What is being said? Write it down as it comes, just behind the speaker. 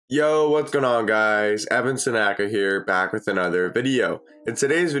Yo, what's going on guys? Evan Sanaka here, back with another video. In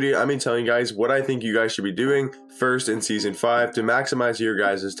today's video, I'm going to tell you guys what I think you guys should be doing first in Season 5 to maximize your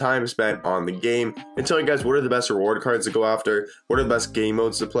guys' time spent on the game, and tell you guys what are the best reward cards to go after, what are the best game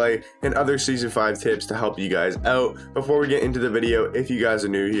modes to play, and other Season 5 tips to help you guys out. Before we get into the video, if you guys are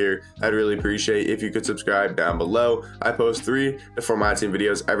new here, I'd really appreciate if you could subscribe down below. I post 3 to 4 Myteam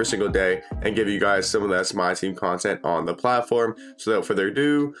videos every single day and give you guys some of the best Myteam content on the platform. So without further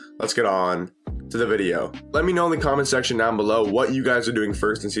ado, let's get on to the video. Let me know in the comment section down below what you guys are doing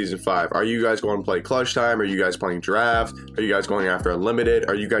first in Season 5. Are you guys going to play clutch time? Are you guys playing draft? Are you guys going after unlimited?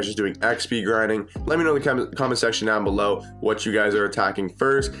 Are you guys just doing XP grinding? Let me know in the comment section down below what you guys are attacking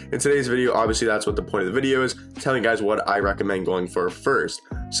first. In today's video, obviously that's what the point of the video is, telling you guys what I recommend going for first.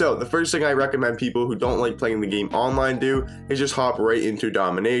 So the first thing I recommend people who don't like playing the game online do is just hop right into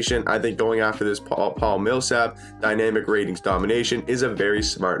domination. I think going after this Paul Millsap dynamic ratings domination is a very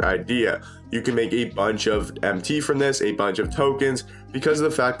smart idea. You can make a bunch of MT from this, a bunch of tokens, because of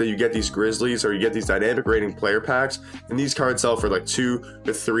the fact that you get these Grizzlies or you get these dynamic rating player packs, and these cards sell for like 2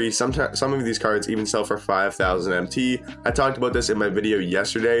 to 3. Sometimes some of these cards even sell for 5,000 MT. I talked about this in my video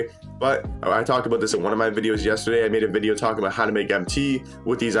yesterday, but I talked about this in one of my videos yesterday. I made a video talking about how to make MT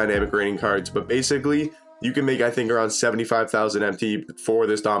with these dynamic rating cards, but basically you can make, I think, around 75,000 MT for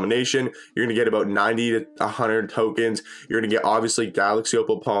this domination. You're going to get about 90 to 100 tokens. You're going to get, obviously, Galaxy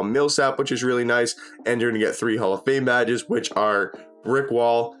Opal Paul Millsap, which is really nice. And you're going to get 3 Hall of Fame badges, which are Brick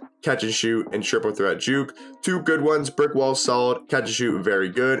Wall, Catch and Shoot, and Triple Threat Juke. 2 good ones. Brick Wall solid, Catch and Shoot very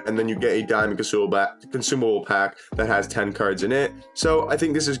good, and then you get a diamond consumable pack that has 10 cards in it. So I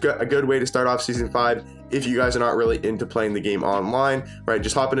think this is a good way to start off Season 5 if you guys are not really into playing the game online, right?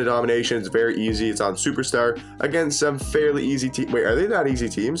 Just hop into domination. It's very easy. It's on Superstar against some fairly easy teams. Wait, are they that easy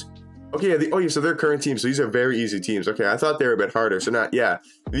teams? Okay, yeah, so they're current teams, so these are very easy teams. Okay, I thought they were a bit harder, so not, yeah.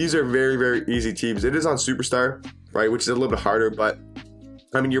 These are very, very easy teams. It is on Superstar, right, which is a little bit harder, but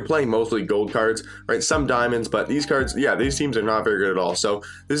I mean, you're playing mostly gold cards, right? Some diamonds, but these cards, yeah, these teams are not very good at all. So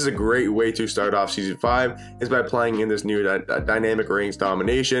this is a great way to start off Season 5 is by playing in this new dynamic rings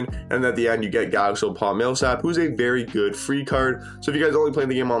domination. And at the end, you get Galaxy Paul Millsap, who's a very good free card. So if you guys only play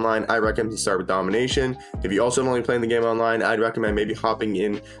the game online, I recommend to start with domination. If you also only play the game online, I'd recommend maybe hopping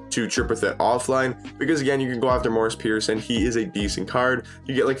in to Triple Threat offline, because again, you can go after Morris Pearson. He is a decent card.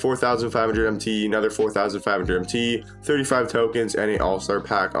 You get like 4,500 MT, another 4,500 MT, 35 tokens, and an all-star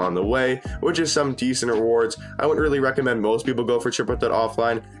pack on the way, which is some decent rewards. I wouldn't really recommend most people go for Triple Threat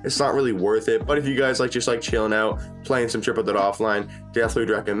offline. It's not really worth it, but if you guys just like chilling out, playing some Triple Threat offline,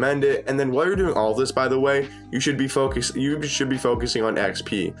 definitely recommend it. And then while you're doing all of this, by the way, you should be focusing on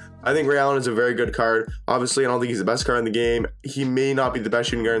XP. I think Ray Allen is a very good card. Obviously, I don't think he's the best card in the game. He may not be the best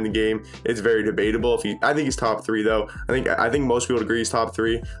shooting guard in the game. It's very debatable. I think he's top 3 though. I think most people would agree he's top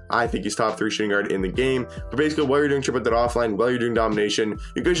 3. I think he's top 3 shooting guard in the game. But basically, while you're doing Triple Threat offline, while you're doing domination,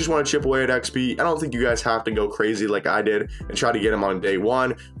 you guys just want to chip away at XP. I don't think you guys have to go crazy like I did and try to get him on day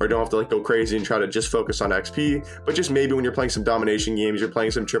 1, or don't have to like go crazy and try to just focus on XP. But just maybe when you're playing some domination games, you're playing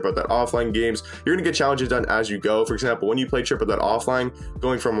some Triple Threat offline games, you're gonna get challenges done as you go. For example, when you play Triple Threat offline,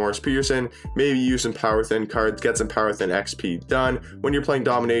 going from Morris Pearson, maybe use some power thin cards, get some power thin XP done. When you're playing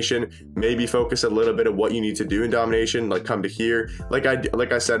domination, maybe focus a little bit of what you need to do in domination, like come to here. Like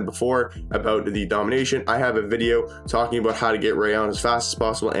I said before about the domination, I have a video talking about how to get Ray Allen as fast as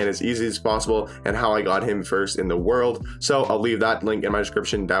possible and as easy as possible, and how I got him first in the world. So I'll leave that link in my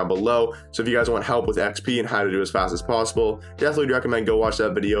description down below. So if you guys want help with XP and how to do it as fast as possible, definitely recommend go watch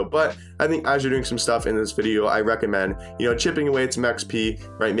that video. But I think as you're doing some stuff in this video, I recommend, chipping away at some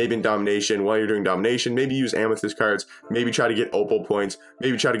XP, right? Maybe in domination, while you're doing domination, maybe use amethyst cards, maybe try to get opal points,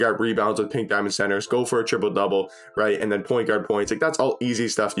 maybe try to get rebounds with pink diamond centers, go for a triple double, right? And then point guard points. Like, that's all easy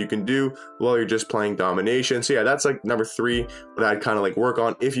stuff you can do while you're just playing domination. So yeah, that's like number 3, what I'd kind of like work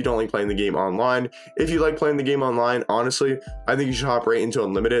on if you don't like playing the game online. If you like playing the game online, honestly, I think you should hop right into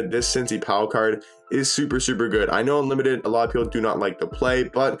Unlimited. This Cincy Powell card is super good. I know Unlimited, a lot of people do not like to play,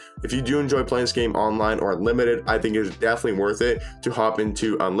 but if you do enjoy playing this game online or Unlimited, I think it's definitely worth it to hop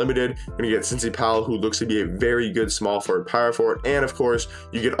into Unlimited. You're gonna get Cincy Powell, who looks to be a very good small forward, power forward, and of course,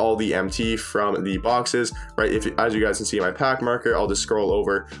 you get all the MT from the boxes, right? As you guys can see in my pack marker, I'll just scroll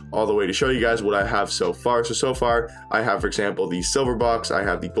over all the way to show you guys what I have so far. So far, I have, for example, the silver box, I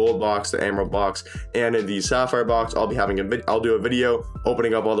have the gold box, the emerald box, and the sapphire box. I'll do a video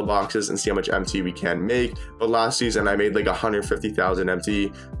opening up all the boxes and see how much MT we can make. But last season I made like 150,000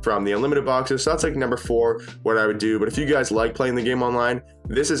 MT from the unlimited boxes, so that's like number 4 what I would do. But if you guys like playing the game online,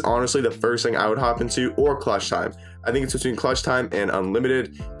 this is honestly the first thing I would hop into, or clutch time. I think it's between clutch time and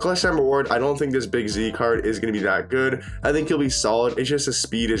unlimited. Clutch time reward, I don't think this Big Z card is going to be that good. I think he'll be solid. It's just the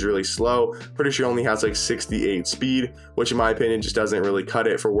speed is really slow. Pretty sure he only has like 68 speed, which in my opinion just doesn't really cut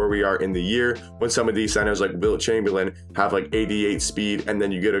it for where we are in the year, when some of these centers like Wilt Chamberlain have like 88 speed and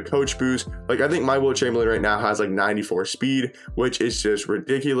then you get a coach boost. Like I think my Wilt Chamberlain right now has like 94 speed, which is just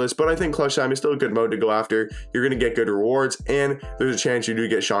ridiculous. But I think clutch time is still a good mode to go after. You're going to get good rewards, and there's a chance you do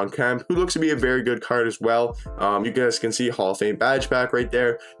get Sean Kemp, who looks to be a very good card as well. You guys can see Hall of Fame badge pack right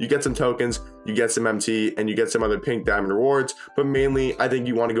there. You get some tokens, you get some MT, and you get some other pink diamond rewards. But mainly, I think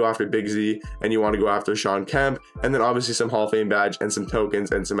you want to go after Big Z and you want to go after Sean Kemp, and then obviously some Hall of Fame badge and some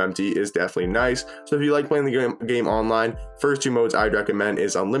tokens and some MT is definitely nice. So if you like playing the game online, first two modes I'd recommend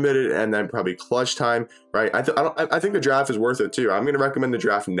is unlimited and then probably clutch time, right? I think the draft is worth it too. I'm going to recommend the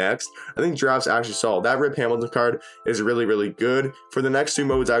draft next. I think draft's actually solid. That Rip Hamilton card is really, really good. For the next two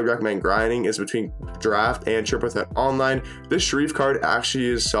modes I would recommend grinding is between draft and triple threat online. This Sharif card actually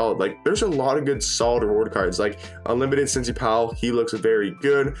is solid. Like there's a lot of good solid reward cards, like unlimited Cincy Powell, he looks very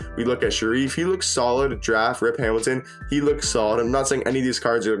good. We look at Sharif, he looks solid. Draft Rip Hamilton, he looks solid. I'm not saying any of these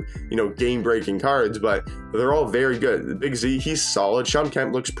cards are, you know, game breaking cards, but they're all very good. The Big Z, he's solid. Sean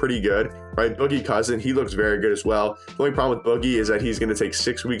Kemp looks pretty good, right? Boogie Cousin, he looks very good as well. The only problem with Boogie is that he's going to take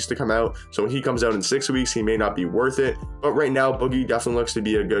 6 weeks to come out, so when he comes out in 6 weeks, he may not be worth it. But right now, Boogie definitely looks to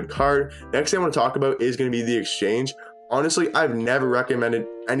be a good card. Next thing I want to talk about is going to be the exchange. Honestly, I've never recommended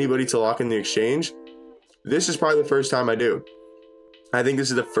anybody to lock in the exchange. This is probably the first time I do. I think this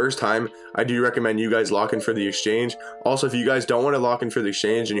is the first time I do recommend you guys lock in for the exchange. Also, if you guys don't want to lock in for the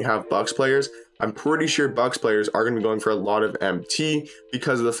exchange and you have Bucks players, I'm pretty sure Bucks players are going to be going for a lot of MT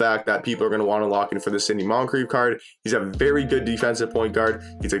because of the fact that people are going to want to lock in for the Sidney Moncrief card. He's a very good defensive point guard.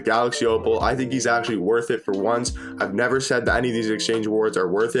 He's a Galaxy Opal. I think he's actually worth it for once. I've never said that any of these exchange awards are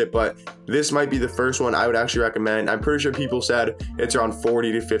worth it, but this might be the first one I would actually recommend. I'm pretty sure people said it's around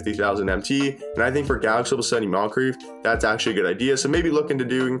 40 to 50,000 MT, and I think for Galaxy Opal Sidney Moncrief, that's actually a good idea. So maybe look into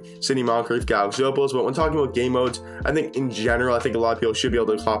doing Sidney Moncrief Galaxy Opals. But when talking about game modes, I think in general, I think a lot of people should be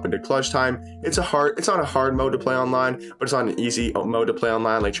able to hop into clutch time. It's not a hard mode to play online, but it's not an easy mode to play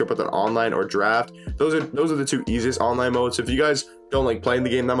online like triple threat online or draft. Those are the two easiest online modes. So if you guys don't like playing the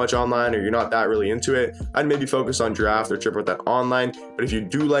game that much online, or you're not that really into it, I'd maybe focus on draft or triple threat online. But if you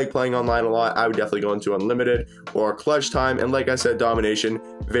do like playing online a lot, I would definitely go into unlimited or clutch time. And like I said, domination,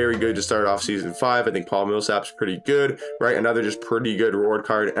 very good to start off season 5. I think Paul Millsap's pretty good, right? Another just pretty good reward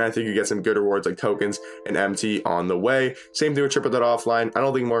card, and I think you get some good rewards like tokens and MT on the way. Same thing with triple threat offline. I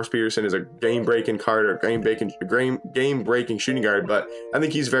don't think Morris Peterson is a game breaking card or game breaking shooting guard, but I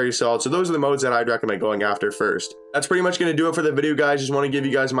think he's very solid. So those are the modes that I'd recommend going after first. That's pretty much going to do it for the video, guys. Just want to give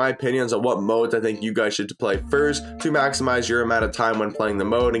you guys my opinions on what modes I think you guys should play first to maximize your amount of time when playing the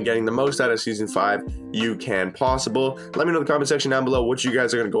mode and getting the most out of season 5 you can possible. Let me know in the comment section down below what you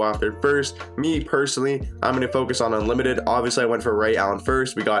guys are going to go after first. Me personally, I'm going to focus on unlimited. Obviously I went for Ray Allen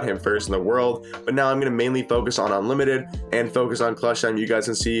first. We got him first in the world, but now I'm going to mainly focus on unlimited and focus on clutch time. You guys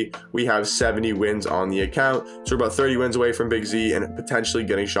can see we have 70 wins on the account, so we're about 30 wins away from Big Z and potentially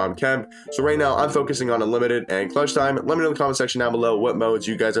getting Sean Kemp. So right now I'm focusing on unlimited and clutch time. Let me know in the comment section down below what modes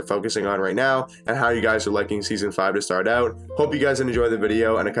you guys are focusing on right now and how you guys are liking season 5 to start out. Hope you guys enjoyed the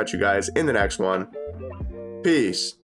video, and I'll catch you guys in the next one. Peace.